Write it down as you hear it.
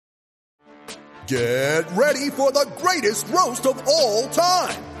Get ready for the greatest roast of all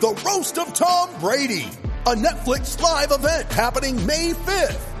time. The Roast of Tom Brady. A Netflix live event happening May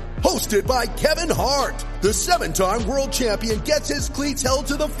 5th. Hosted by Kevin Hart. The 7-time world champion gets his cleats held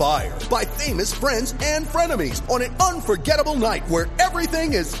to the fire by famous friends and frenemies on an unforgettable night where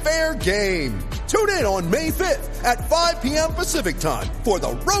everything is fair game. Tune in on May 5th at 5 p.m. Pacific time for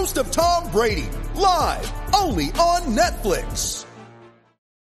the Roast of Tom Brady. Live only on Netflix.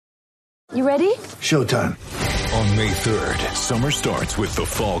 You ready? Showtime. On May 3rd, summer starts with The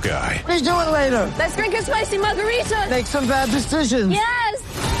Fall Guy. Let's do it later. Let's drink a spicy margarita. Make some bad decisions.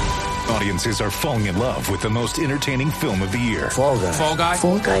 Yes! Audiences are falling in love with the most entertaining film of the year. Fall Guy. Fall Guy?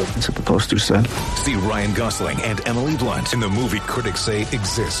 Fall Guy. That's what the poster said. See Ryan Gosling and Emily Blunt in the movie critics say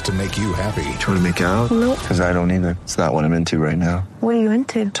exists to make you happy. Trying to make it out? Nope. Because I don't either. It's not what I'm into right now. What are you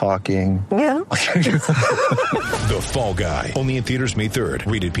into? Talking. Yeah. The Fall Guy. Only in theaters May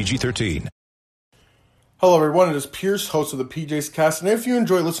 3rd. Rated PG-13. Hello everyone, it is Pierce, host of the PJ's Cast, and if you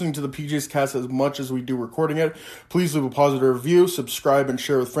enjoy listening to the PJ's Cast as much as we do recording it, please leave a positive review, subscribe, and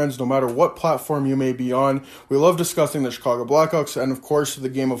share with friends no matter what platform you may be on. We love discussing the Chicago Blackhawks and of course the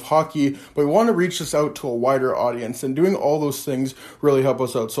game of hockey, but we want to reach this out to a wider audience, and doing all those things really help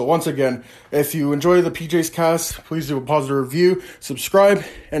us out. So once again, if you enjoy the PJ's Cast, please leave a positive review, subscribe,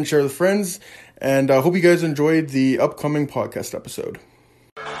 and share with friends, and I hope you guys enjoyed the upcoming podcast episode.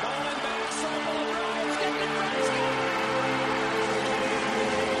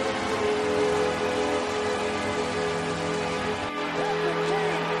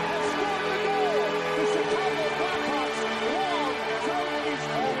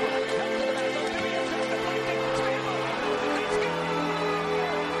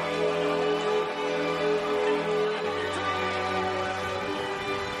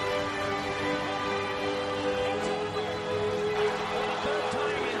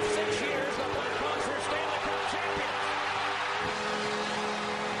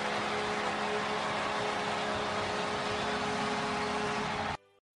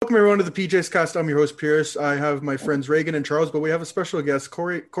 Welcome everyone to the PJ's Cast. I'm your host Pierce. I have my friends Reagan and Charles, but we have a special guest,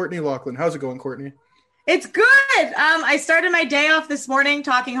 Courtney Lachlan. How's it going, Courtney? It's good. I started my day off this morning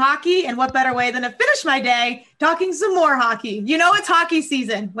talking hockey, and what better way than to finish my day talking some more hockey? You know, it's hockey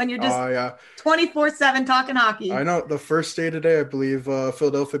season when you're just 24/7 talking hockey. I know. The first day today, I believe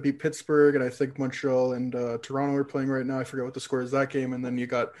Philadelphia beat Pittsburgh, and I think Montreal and Toronto are playing right now. I forget what the score is that game, and then you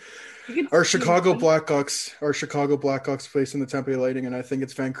got our Chicago Blackhawks facing the Tampa Bay Lightning, and I think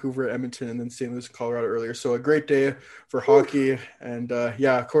it's Vancouver, Edmonton, and then St. Louis, Colorado earlier. So a great day for hockey. And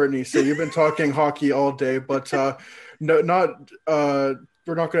Courtney, so you've been talking hockey all day, but we're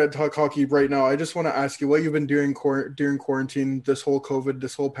not going to talk hockey right now. I just want to ask you what you've been doing during quarantine, this whole COVID,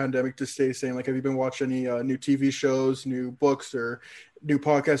 this whole pandemic, to stay sane. Like, have you been watching any new TV shows, new books, or new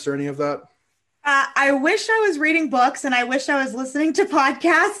podcasts, or any of that? I wish I was reading books and I wish I was listening to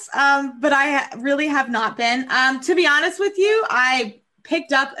podcasts, but I really have not been. To be honest with you, I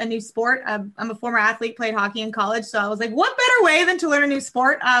picked up a new sport. I'm a former athlete, played hockey in college. So I was like, what better way than to learn a new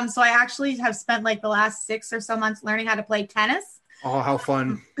sport? So I actually have spent like the last 6 or so months learning how to play tennis. Oh, how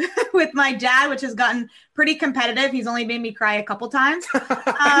fun. With my dad, which has gotten pretty competitive. He's only made me cry a couple times.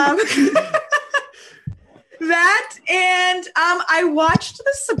 That and I watched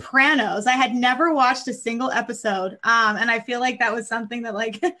The Sopranos. I had never watched a single episode, and I feel like that was something that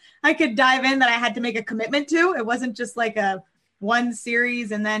like I could dive in, that I had to make a commitment to. It wasn't just like a one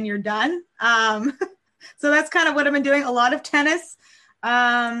series and then you're done. So that's kind of what I've been doing. A lot of tennis,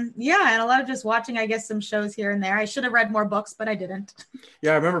 and a lot of just watching, I guess, some shows here and there. I should have read more books, but I didn't.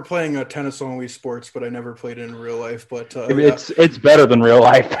 Yeah, I remember playing tennis on Wii Sports, but I never played it in real life. But it's better than real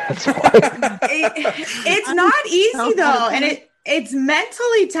life. That's why. It's not easy though, and it's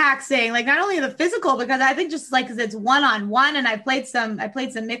mentally taxing. Like, not only the physical, because I think just like because it's one-on-one, and I played some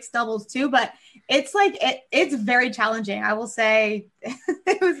mixed doubles too, but it's like it's very challenging. I will say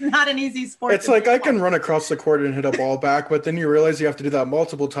it was not an easy sport. It's like I can run across the court and hit a ball back, but then you realize you have to do that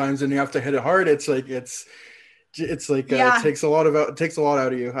multiple times and you have to hit it hard. It takes a lot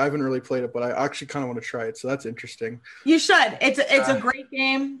out of you. I haven't really played it, but I actually kind of want to try it. So that's interesting. You should. It's a great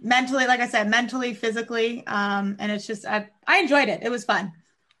game mentally, like I said, mentally, physically. And it's just, I enjoyed it. It was fun.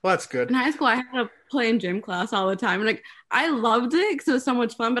 Well, that's good. In high school, I had to play in gym class all the time. And like, I loved it because it was so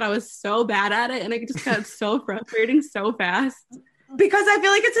much fun, but I was so bad at it. And it just got so frustrating so fast. Because I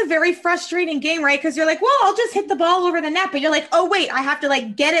feel like it's a very frustrating game, right? Because you're like, well, I'll just hit the ball over the net. But you're like, oh, wait, I have to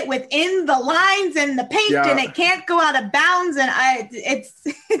like get it within the lines and the paint, and it can't go out of bounds. And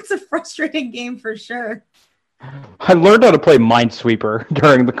it's a frustrating game for sure. I learned how to play Minesweeper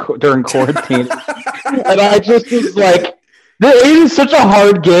during quarantine. And I just was like, The 8 is such a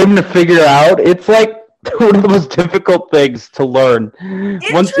hard game to figure out. It's like one of the most difficult things to learn.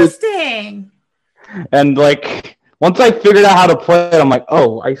 Interesting. And like once I figured out how to play it, I'm like,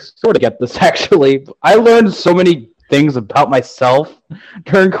 oh, I sort of get this actually. I learned so many things about myself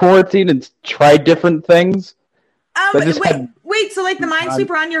during quarantine and tried different things. Wait, so like the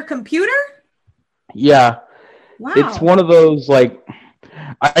Minesweeper on your computer? Yeah. Wow. It's one of those like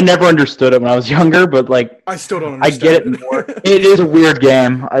I never understood it when I was younger, but like I still don't understand. I get it more. It is a weird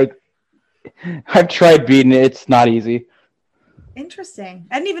game. I've tried beating it. It's not easy. Interesting.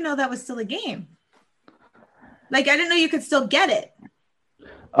 I didn't even know that was still a game. Like I didn't know you could still get it.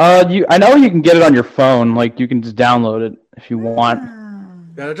 I know you can get it on your phone. Like you can just download it if you want.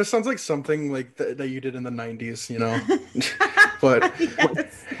 Yeah, it just sounds like something like that you did in the 90s, you know. But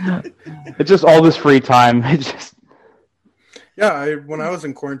it's just all this free time. It's just when I was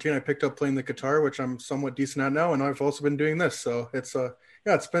in quarantine, I picked up playing the guitar, which I'm somewhat decent at now, and I've also been doing this. So it's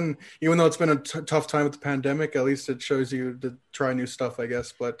it's been, even though it's been a tough time with the pandemic, at least it shows you to try new stuff, I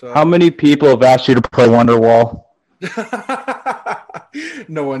guess. But how many people have asked you to play Wonderwall?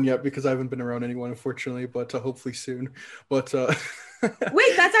 No one yet, because I haven't been around anyone, unfortunately, but hopefully soon. But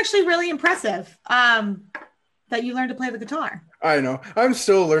wait, that's actually really impressive. That you learned to play the guitar. I know. I'm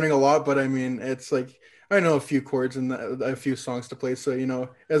still learning a lot, but I mean, it's like I know a few chords and a few songs to play. So, you know,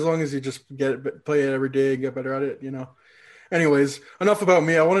 as long as you just play it every day and get better at it, you know. Anyways, enough about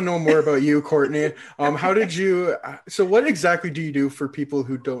me. I want to know more about you, Courtney. So what exactly do you do for people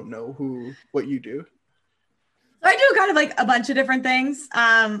who don't know what you do? I do kind of like a bunch of different things.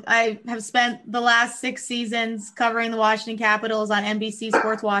 I have spent the last 6 seasons covering the Washington Capitals on NBC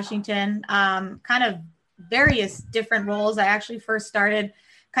Sports Washington, kind of various different roles. I actually first started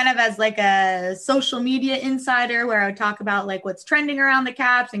kind of as like a social media insider where I would talk about like what's trending around the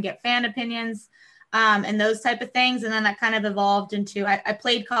Caps and get fan opinions and those type of things. And then that kind of evolved into, I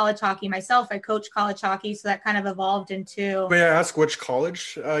played college hockey myself. I coached college hockey. So that kind of evolved into. May I ask which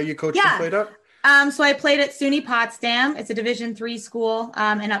college you coached and played at? So I played at SUNY Potsdam. It's a Division III school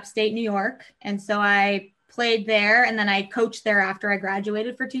in upstate New York. And so I played there and then I coached there after I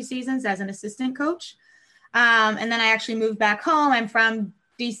graduated for 2 seasons as an assistant coach. And then I actually moved back home. I'm from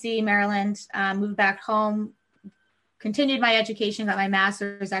DC, Maryland, moved back home, continued my education, got my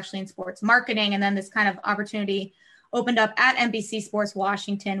master's actually in sports marketing. And then this kind of opportunity opened up at NBC Sports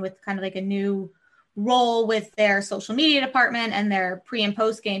Washington with kind of like a new role with their social media department and their pre and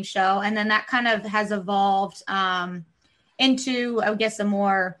post game show. And then that kind of has evolved into, I guess, a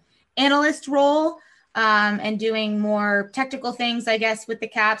more analyst role and doing more technical things, I guess, with the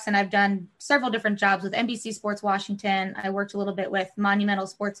Caps. And I've done several different jobs with NBC Sports Washington. I worked a little bit with Monumental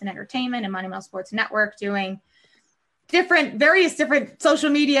Sports and Entertainment and Monumental Sports Network doing various different social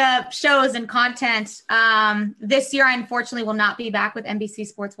media shows and content. This year, I unfortunately will not be back with NBC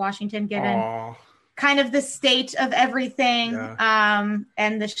Sports Washington, given kind of the state of everything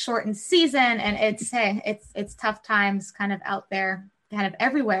and the shortened season. And it's tough times kind of out there, kind of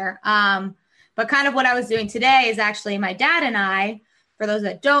everywhere. But kind of what I was doing today is actually my dad and I, for those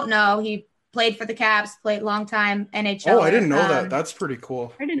that don't know, he played for the Caps, played long time NHL. Oh, I didn't know that. That's pretty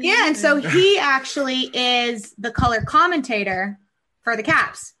cool. Yeah, and so he actually is the color commentator for the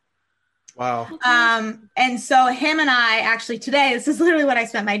Caps. Wow. And so him and I actually today, this is literally what I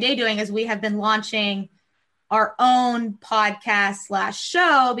spent my day doing, is we have been launching our own podcast /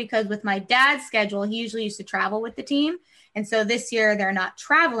 show, because with my dad's schedule, he usually used to travel with the team. And so this year they're not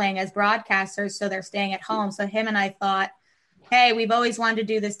traveling as broadcasters, so they're staying at home. So him and I thought, hey, we've always wanted to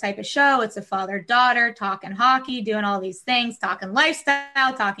do this type of show. It's a father-daughter talking hockey, doing all these things, talking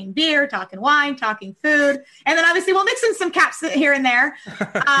lifestyle, talking beer, talking wine, talking food. And then obviously we'll mix in some Caps here and there.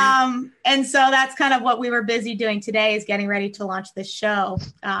 And so that's kind of what we were busy doing today, is getting ready to launch this show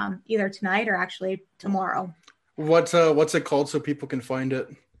either tonight or actually tomorrow. What's it called so people can find it?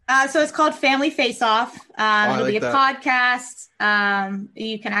 So it's called Family Face Off. It'll be a podcast.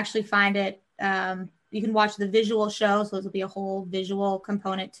 You can actually find it. You can watch the visual show. So it'll be a whole visual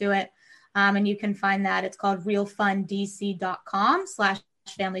component to it. And you can find that. It's called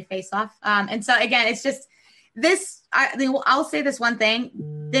realfundc.com/Family Face Off. And so again, it's just this, I'll say this one thing,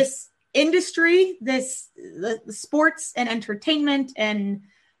 this industry, the sports and entertainment and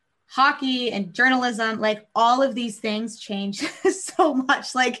hockey and journalism, like all of these things change so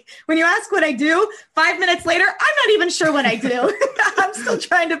much. Like when you ask what I do, 5 minutes later, I'm not even sure what I do. I'm still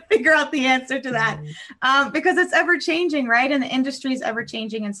trying to figure out the answer to that because it's ever changing, right? And the industry is ever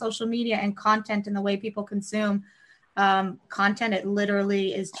changing, and social media and content and the way people consume content, it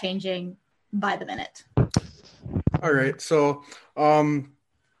literally is changing by the minute. All right. So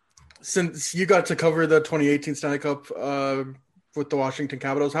Since you got to cover the 2018 Stanley Cup with the Washington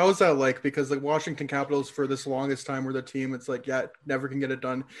Capitals, how was that like? Because the Washington Capitals for this longest time were the team, it's like, yeah, never can get it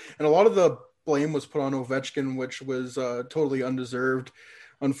done. And a lot of the blame was put on Ovechkin, which was totally undeserved.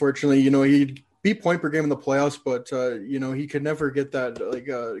 Unfortunately, he beat point per game in the playoffs, but he could never get that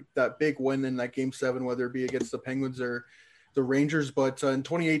that big win in that Game 7, whether it be against the Penguins or the Rangers. But in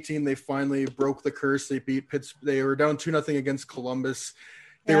 2018, they finally broke the curse. They beat Pittsburgh. They were down 2-0 against Columbus.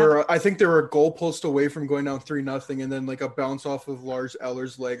 I think they were a goal post away from going down 3-0, and then like a bounce off of Lars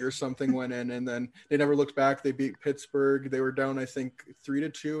Eller's leg or something went in, and then they never looked back. They beat Pittsburgh. They were down, I think,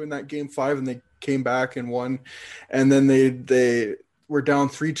 3-2 in that Game 5, and they came back and won. And then they were down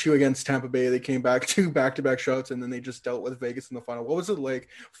 3-2 against Tampa Bay. They came back 2 back-to-back shots, and then they just dealt with Vegas in the final. What was it like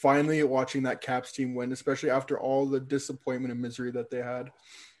finally watching that Caps team win, especially after all the disappointment and misery that they had?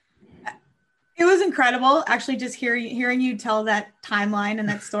 It was incredible. Actually, just hearing you tell that timeline and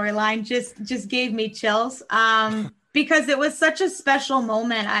that storyline just gave me chills because it was such a special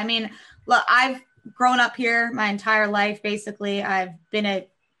moment. I mean, look, I've grown up here my entire life, basically. I've been a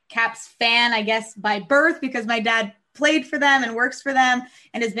Caps fan, I guess, by birth because my dad played for them and works for them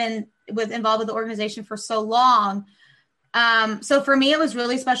and has been involved with the organization for so long. So for me, it was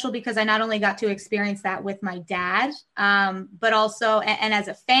really special because I not only got to experience that with my dad, but also, and as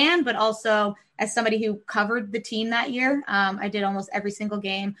a fan, but also as somebody who covered the team that year. I did almost every single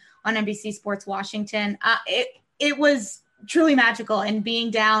game on NBC Sports Washington. It was truly magical, and being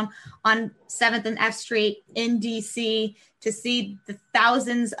down on 7th and F Street in DC to see the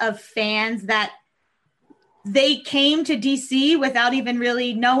thousands of fans that they came to DC without even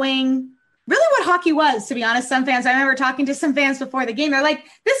really knowing really what hockey was, to be honest. Some fans, I remember talking to some fans before the game. They're like,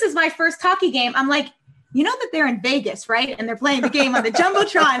 this is my first hockey game. I'm like, you know that they're in Vegas, right? And they're playing the game on the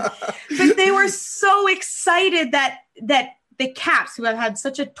Jumbotron. But they were so excited that the Caps, who have had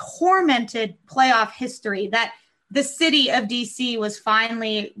such a tormented playoff history, that the city of DC was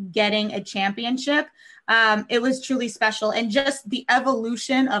finally getting a championship. It was truly special. And just the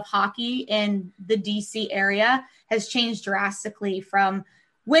evolution of hockey in the DC area has changed drastically from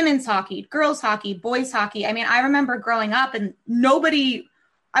women's hockey, girls hockey, boys hockey. I mean, I remember growing up and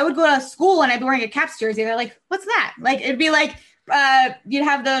I would go to school and I'd be wearing a Caps jersey. They're like, what's that? Like, it'd be like, you'd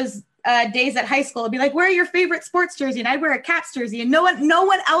have those days at high school. It'd be like, where are your favorite sports jersey? And I'd wear a Caps jersey, and no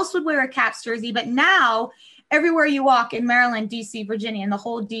one else would wear a Caps jersey. But now everywhere you walk in Maryland, DC, Virginia, and the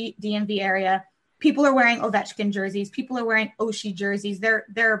whole DMV area, people are wearing Ovechkin jerseys. People are wearing Oshie jerseys.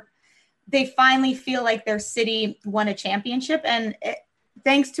 They finally feel like their city won a championship. And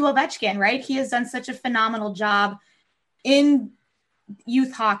thanks to Ovechkin, right? He has done such a phenomenal job in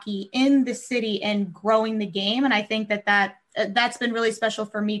youth hockey in the city and growing the game. And I think that's been really special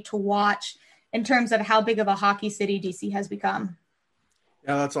for me to watch in terms of how big of a hockey city DC has become.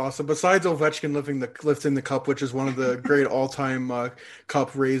 Yeah, that's awesome. Besides Ovechkin lifting the cup, which is one of the great all-time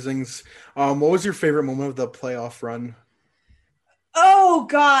cup raisings, what was your favorite moment of the playoff run? Oh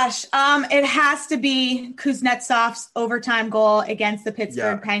gosh, it has to be Kuznetsov's overtime goal against the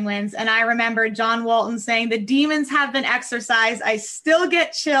Pittsburgh Penguins. And I remember John Walton saying, the demons have been exorcised. I still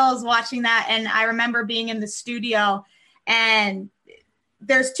get chills watching that. And I remember being in the studio, and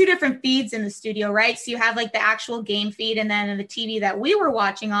there's 2 different feeds in the studio, right? So you have like the actual game feed, and then the TV that we were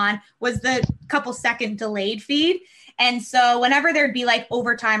watching on was the couple second delayed feed. And so whenever there'd be like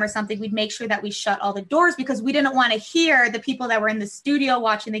overtime or something, we'd make sure that we shut all the doors because we didn't want to hear the people that were in the studio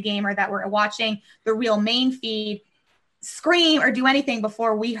watching the game or that were watching the real main feed scream or do anything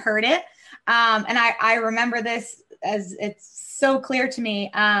before we heard it. And I remember this as it's so clear to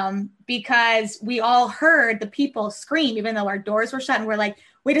me because we all heard the people scream, even though our doors were shut, and we're like,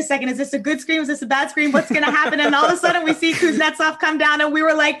 wait a second, is this a good scream? Is this a bad scream? What's going to happen? And all of a sudden we see Kuznetsov come down, and we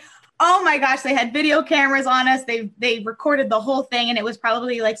were like, oh my gosh, they had video cameras on us. They recorded the whole thing. And it was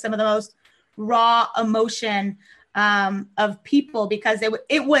probably like some of the most raw emotion of people, because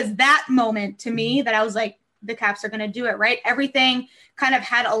it was that moment to me that I was like, the Caps are going to do it, right? Everything kind of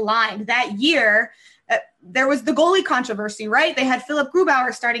had aligned that year. There was the goalie controversy, right? They had Philip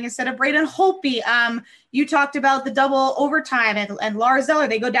Grubauer starting instead of Braden Holtby. You talked about the double overtime and Lars Eller.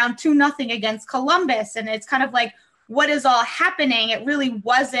 They go down 2-0 against Columbus. And it's kind of like, what is all happening? It really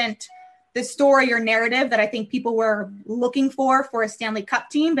wasn't the story or narrative that I think people were looking for a Stanley Cup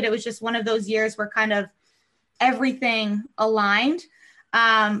team, but it was just one of those years where kind of everything aligned.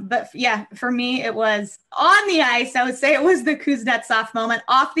 But yeah, for me, it was on the ice. I would say it was the Kuznetsov moment.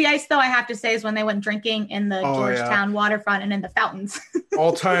 Off the ice, though, I have to say, is when they went drinking in the Georgetown waterfront and in the fountains.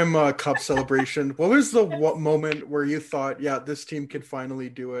 All-time cup celebration. What was the moment where you thought, yeah, this team could finally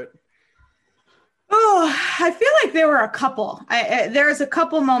do it? Oh, I feel like there were a couple. There's a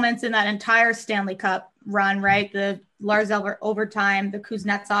couple moments in that entire Stanley Cup run, right? The Lars Eller overtime, the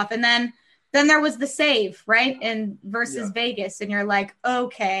Kuznetsov, and then there was the save, right? And versus Vegas. And you're like,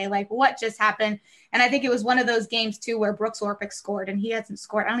 okay, like what just happened? And I think it was one of those games too where Brooks Orpik scored and he hasn't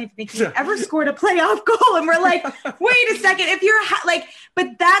scored. I don't even think he ever scored a playoff goal. And we're like, wait a second, if you're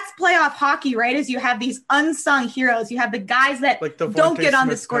but that's playoff hockey, right? Is you have these unsung heroes. You have the guys that like the don't get on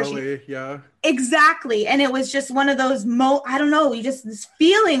the score sheet. Yeah. Exactly. And it was just one of those, I don't know, you just this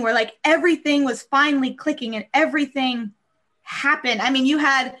feeling where like everything was finally clicking and everything happened. I mean, you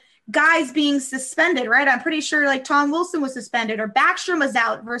had guys being suspended, right? I'm pretty sure like Tom Wilson was suspended or Backstrom was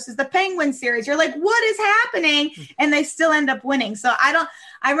out versus the Penguin series. You're like, what is happening? And they still end up winning. So I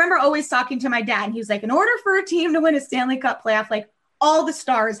remember always talking to my dad and he was like, in order for a team to win a Stanley Cup playoff, like all the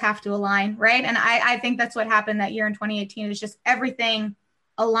stars have to align, right? And I think that's what happened that year in 2018. It's just everything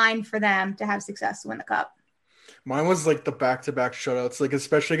aligned for them to have success to win the cup. Mine was like the back-to-back shutouts, like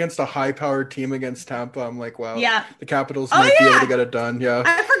especially against a high-powered team against Tampa. I'm like, wow, the Capitals might be able to get it done. Yeah,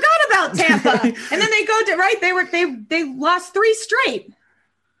 I forgot about Tampa, and then they go to they lost 3 straight.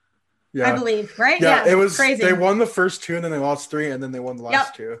 Yeah, I believe, right? Yeah, it was crazy. They won the first 2, and then they lost 3, and then they won the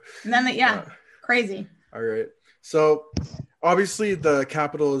last 2. And then crazy. All right, so obviously the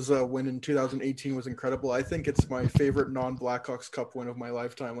Capitals win in 2018 was incredible. I think it's my favorite non-Blackhawks Cup win of my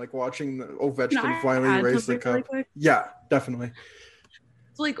lifetime. Like watching Ovechkin finally raise the cup. Really yeah, definitely.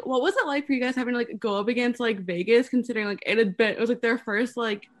 So like, what was it like for you guys having to like go up against like Vegas, considering like it was like their first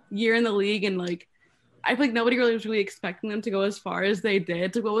like year in the league, and like I feel like nobody really was really expecting them to go as far as they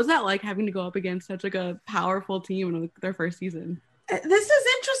did. So what was that like having to go up against such like a powerful team in like, their first season? This is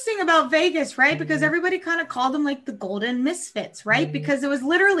interesting about Vegas, right? Because everybody kind of called them like the Golden Misfits, right? Because it was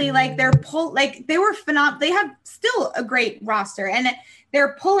literally like they were phenomenal. They have still a great roster, and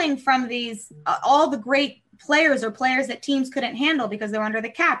they're pulling from these all the great players or players that teams couldn't handle because they were under the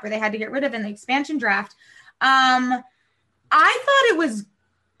cap or they had to get rid of in the expansion draft. I thought it was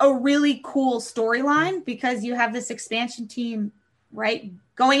a really cool storyline because you have this expansion team, right,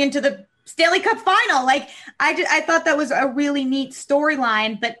 going into the Stanley Cup final. Like I thought that was a really neat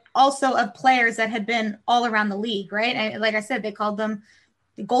storyline, but also of players that had been all around the league, right? And like I said, they called them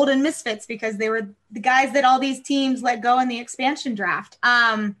the Golden Misfits because they were the guys that all these teams let go in the expansion draft.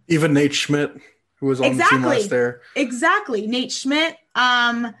 Even Nate Schmidt, who was on the team last year. Exactly. Nate Schmidt.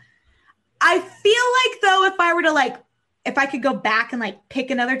 I feel like though, if I could go back and like pick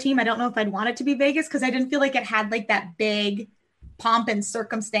another team, I don't know if I'd want it to be Vegas because I didn't feel like it had like that big pomp and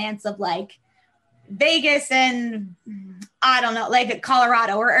circumstance of like Vegas and I don't know, like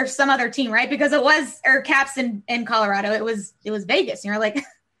Colorado or some other team, right? Because it was Caps in Colorado. It was Vegas. And you're like,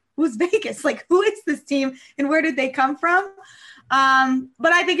 who's Vegas? Like, who is this team and where did they come from?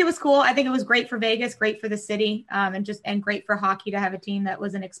 But I think it was cool. I think it was great for Vegas, great for the city, and great for hockey to have a team that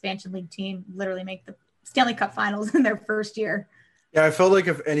was an expansion league team literally make the Stanley Cup finals in their first year. Yeah, I felt like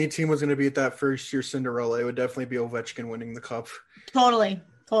if any team was going to beat that first year Cinderella, it would definitely be Ovechkin winning the cup. Totally.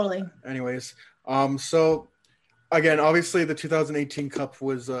 Anyways, so again, obviously the 2018 Cup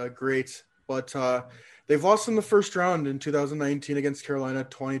was great, but they've lost in the first round in 2019 against Carolina,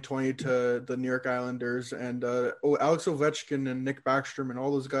 2020 to the New York Islanders, and Alex Ovechkin and Nick Backstrom and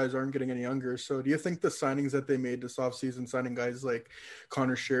all those guys aren't getting any younger. So do you think the signings that they made this offseason, signing guys like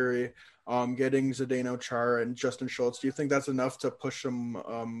Connor Sherry, getting Zdeno Chara and Justin Schultz, do you think that's enough to push them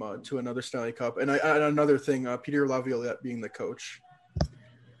to another Stanley Cup? And another thing, Peter Laviolette being the coach.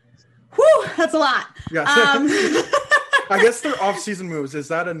 Whew, that's a lot. Yeah. I guess their off-season moves, is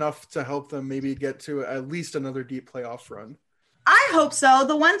that enough to help them maybe get to at least another deep playoff run? I hope so.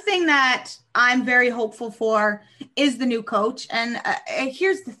 The one thing that I'm very hopeful for is the new coach. And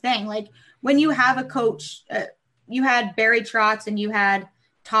here's the thing, like when you have a coach, you had Barry Trotz and you had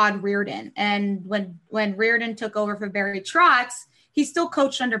Todd Reardon. And when Reardon took over for Barry Trotz, he still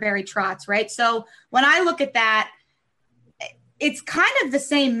coached under Barry Trotz, right? So when I look at that, it's kind of the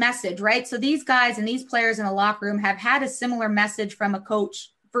same message, right? So these guys and these players in the locker room have had a similar message from a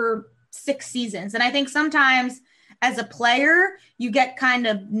coach for 6 seasons. And I think sometimes as a player, you get kind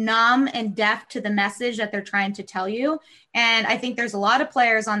of numb and deaf to the message that they're trying to tell you. And I think there's a lot of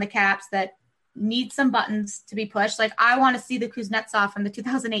players on the Caps that need some buttons to be pushed. Like I want to see the Kuznetsov from the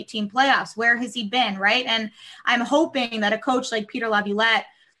 2018 playoffs. Where has he been, right? And I'm hoping that a coach like Peter Laviolette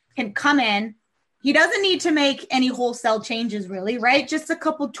can come in. He doesn't need to make any wholesale changes really, right? Just a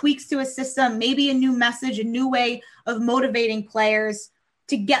couple tweaks to his system, maybe a new message, a new way of motivating players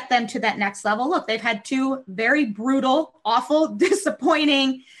to get them to that next level. Look, they've had 2 very brutal, awful,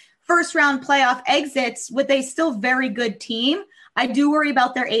 disappointing first round playoff exits with a still very good team. I do worry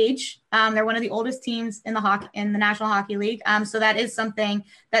about their age. They're one of the oldest teams in the National Hockey League. So that is something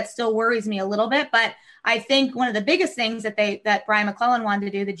that still worries me a little bit. But I think one of the biggest things that Brian McClellan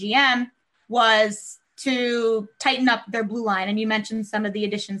wanted to do, the GM, was to tighten up their blue line. And you mentioned some of the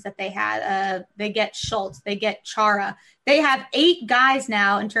additions that they had. They get Schultz, they get Chara. They have 8 guys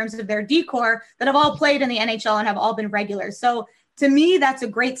now in terms of their decor that have all played in the NHL and have all been regulars. So to me, that's a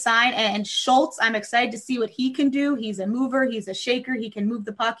great sign. And Schultz, I'm excited to see what he can do. He's a mover. He's a shaker. He can move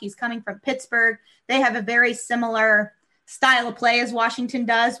the puck. He's coming from Pittsburgh. They have a very similar style of play as Washington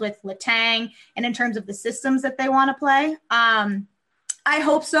does with Letang, and in terms of the systems that they want to play. I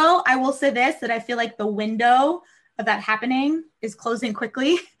hope so. I will say this, that I feel like the window of that happening is closing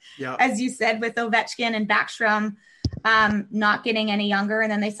quickly. Yeah. As you said, with Ovechkin and Backstrom not getting any younger.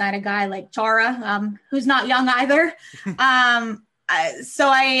 And then they sign a guy like Chara, who's not young either. So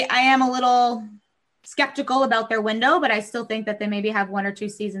I am a little skeptical about their window, but I still think that they maybe have 1 or 2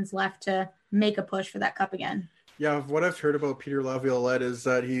 seasons left to make a push for that cup again. Yeah, what I've heard about Peter Laviolette is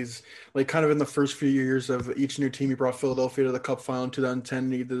that he's like kind of in the first few years of each new team. He brought Philadelphia to the Cup final in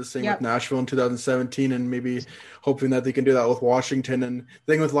 2010. He did the same with Nashville in 2017, and maybe hoping that they can do that with Washington. And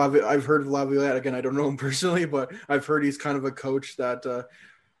the thing with I've heard of Laviolette, again, I don't know him personally, but I've heard he's kind of a coach that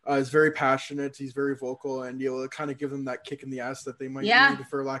is very passionate. He's very vocal, and you'll kind of give them that kick in the ass that they might need,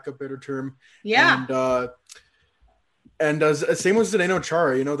 for lack of a better term. Yeah. And same with Zdeno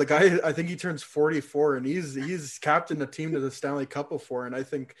Chara, the guy, I think he turns 44, and he's captained a team to the Stanley Cup before. And I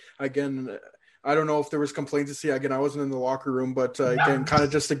think, again, I don't know if there was complaints to see. Again, I wasn't in the locker room, but again, kind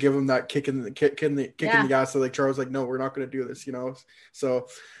of just to give him that kick in the ass. So like Chara's like, no, we're not going to do this, So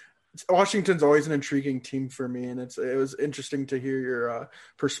Washington's always an intriguing team for me, and it was interesting to hear your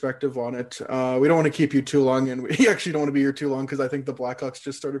perspective on it. We don't want to keep you too long, and we actually don't want to be here too long because I think the Blackhawks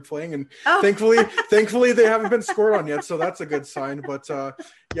just started playing, and thankfully they haven't been scored on yet, so that's a good sign. But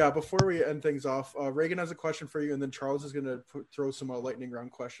before we end things off, Reagan has a question for you, and then Charles is going to throw some lightning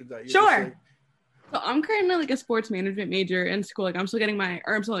round questions at you. Sure. So I'm currently like a sports management major in school. Like I'm still getting my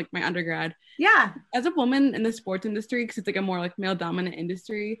undergrad. Yeah. As a woman in the sports industry, because it's like a more like male dominant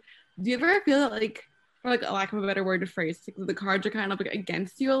industry, do you ever feel that like, for like a lack of a better word to phrase, like the cards are kind of like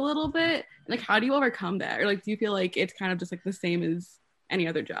against you a little bit? Like how do you overcome that? Or like do you feel like it's kind of just like the same as any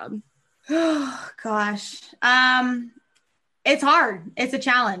other job? Oh gosh. It's hard. It's a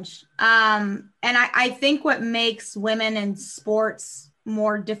challenge. And I think what makes women in sports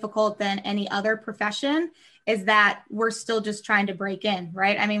more difficult than any other profession is that we're still just trying to break in,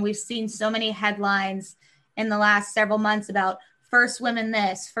 right? I mean, we've seen so many headlines in the last several months about first women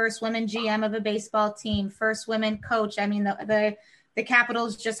this, first women GM of a baseball team, first women coach. I mean, the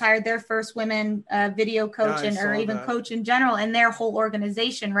Capitals just hired their first women video coach or even coach in general in their whole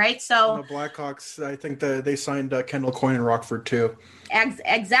organization, right? So and the Blackhawks, I think they signed Kendall Coyne in Rockford too.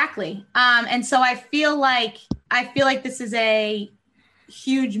 Exactly. And so I feel like this is a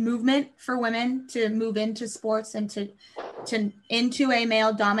huge movement for women to move into sports and to into a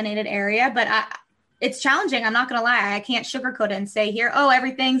male dominated area. But it's challenging. I'm not going to lie. I can't sugarcoat it and say here, oh,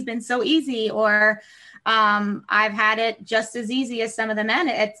 everything's been so easy, or I've had it just as easy as some of the men.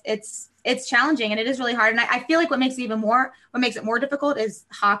 It's challenging, and it is really hard. And I feel like what makes it more difficult is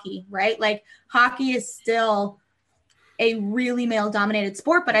hockey, right? Like hockey is still a really male dominated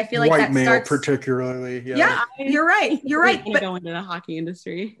sport, but I feel like white that male starts particularly. Yeah, you're right. But go into the hockey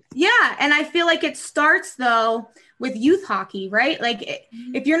industry. Yeah. And I feel like it starts though with youth hockey, right? Like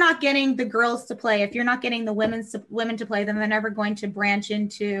if you're not getting the girls to play, if you're not getting the women to play, then they're never going to branch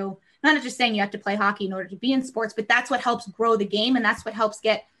into, not just saying you have to play hockey in order to be in sports, but that's what helps grow the game. And that's what helps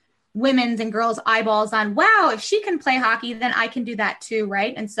get women's and girls' eyeballs on, wow, if she can play hockey, then I can do that too,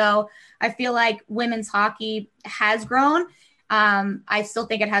 right? And so I feel like women's hockey has grown. I still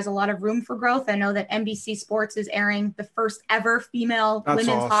think it has a lot of room for growth. I know that NBC Sports is airing the first ever female women's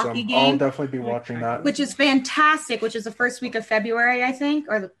hockey game. I'll definitely be watching that. Which is fantastic, which is the first week of February, I think,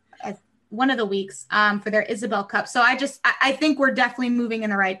 or one of the weeks for their Isabel Cup. So I think we're definitely moving in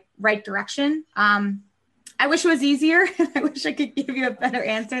the right direction. I wish it was easier. I wish I could give you a better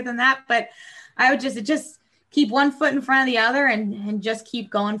answer than that, but I would just keep one foot in front of the other and just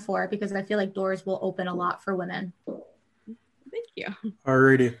keep going for it, because I feel like doors will open a lot for women. Thank you.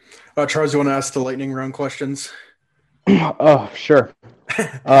 Alrighty. Charles, you want to ask the lightning round questions? Oh, sure.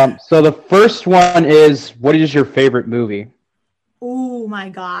 So the first one is, what is your favorite movie? Oh my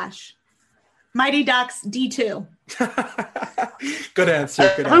gosh. Mighty Ducks D2. Good answer.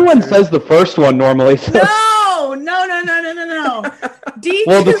 Everyone says the first one normally. So. No.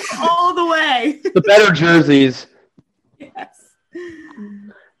 D2 all the way. The better jerseys. Yes.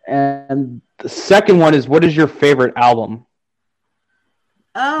 And the second one is, what is your favorite album?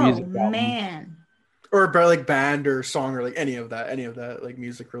 Oh Music album. man. Or like band or song or like any of that like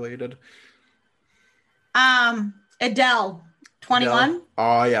music related. Adele, 21. Adele.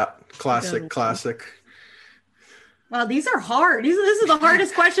 Oh yeah, classic, Adele. classic. Well, these are hard. These are the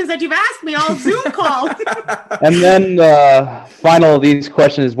hardest questions that you've asked me all Zoom call. And then the final of these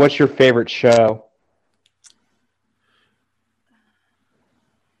questions is, what's your favorite show?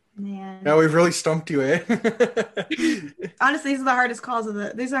 Man. Now we've really stumped you, eh? Honestly, these are the hardest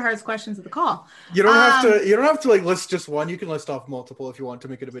these are the hardest questions of the call. You don't have to like list just one. You can list off multiple if you want to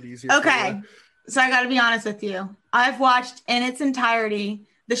make it a bit easier. for Okay. you. So I got to be honest with you. I've watched in its entirety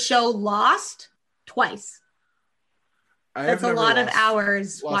the show Lost twice. That's a lot of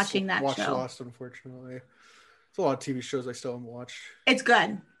hours watching that show. Lost, unfortunately. It's a lot of TV shows I still haven't watched. It's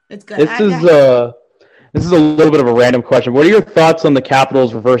good. It's good. This is a little bit of a random question. What are your thoughts on the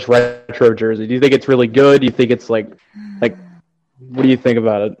Capitals reverse retro jersey? Do you think it's really good? Do you think it's like what do you think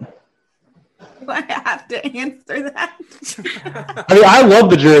about it? Do I have to answer that? I mean, I love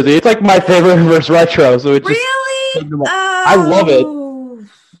the jersey. It's like my favorite reverse retro. So it's just Really? I love it.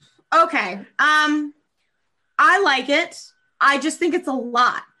 Okay. I like it. I just think it's a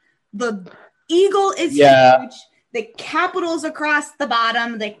lot. The eagle is huge. The Capitals across the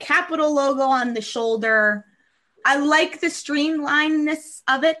bottom. The Capital logo on the shoulder. I like the streamlinedness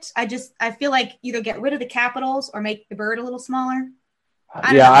of it. I feel like either get rid of the Capitals or make the bird a little smaller.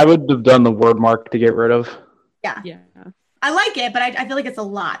 I would have done the word mark to get rid of. Yeah. I like it, but I feel like it's a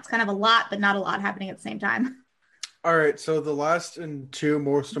lot. It's kind of a lot, but not a lot happening at the same time. All right, so the last and two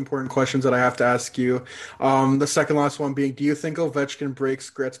most important questions that I have to ask you. The second last one being, do you think Ovechkin breaks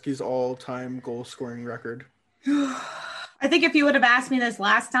Gretzky's all-time goal-scoring record? I think if you would have asked me this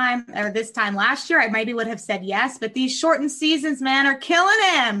last time or this time last year, I maybe would have said yes. But these shortened seasons, man, are killing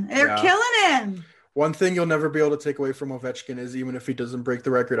him. They're killing him. One thing you'll never be able to take away from Ovechkin is even if he doesn't break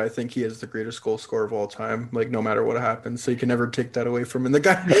the record, I think he is the greatest goal scorer of all time, like no matter what happens. So you can never take that away from him. And the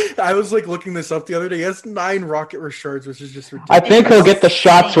guy, I was like looking this up the other day, he has 9 Rocket Richards, which is just ridiculous. I think he'll get the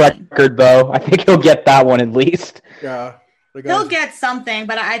shots record, though. I think he'll get that one at least. Yeah. He'll get something,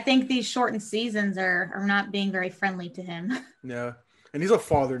 but I think these shortened seasons are not being very friendly to him. Yeah. And he's a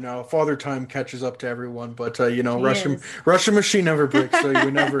father now. Father time catches up to everyone, but Russian machine never breaks, so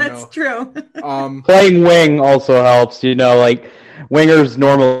you never know. That's true. Playing wing also helps. Like wingers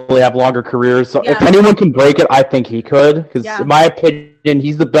normally have longer careers. So if anyone can break it, I think he could. Because in my opinion,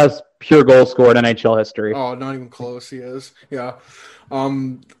 he's the best pure goal scorer in NHL history. Oh, not even close. He is. Yeah.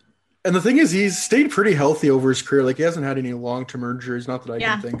 And the thing is, he's stayed pretty healthy over his career. Like, he hasn't had any long-term injuries, not that I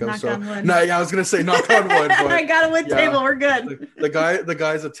can think of. So, I was gonna say knock on wood. But, I got a wood table. We're good. The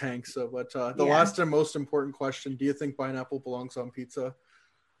guy's a tank. So, but the last and most important question: do you think pineapple belongs on pizza?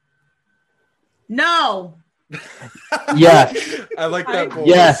 No. Yes. I like that. Bold.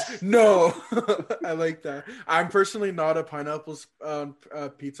 Yes. No. I like that. I'm personally not a pineapple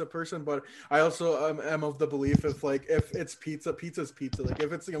pizza person, but I also am of the belief if it's pizza, pizza's pizza. Like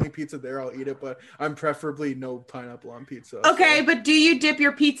if it's the only pizza there, I'll eat it. But I'm preferably no pineapple on pizza. Okay, but do you dip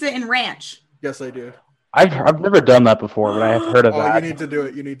your pizza in ranch? Yes, I do. I've never done that before, but I have heard of that. You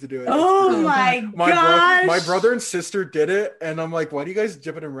need to do it. Oh my gosh. My brother and sister did it, and I'm like, why do you guys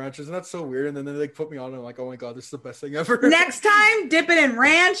dip it in ranch? Isn't that so weird? And then they put me on, and I'm like, oh my god, this is the best thing ever. Next time, dip it in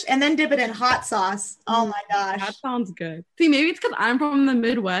ranch, and then dip it in hot sauce. Oh my gosh. That sounds good. See, maybe it's because I'm from the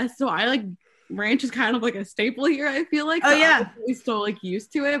Midwest, so I like ranch is kind of like a staple here, I feel like. Oh, yeah. I'm still like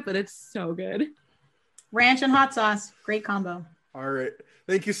used to it, but it's so good. Ranch and hot sauce. Great combo. All right.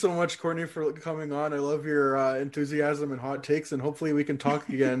 Thank you so much, Courtney, for coming on. I love your enthusiasm and hot takes, and hopefully we can talk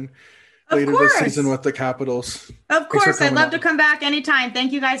again later this season with the Capitals. Of course. I'd love to come back anytime.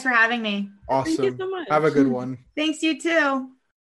 Thank you guys for having me. Awesome. Thank you so much. Have a good one. Thanks, you too.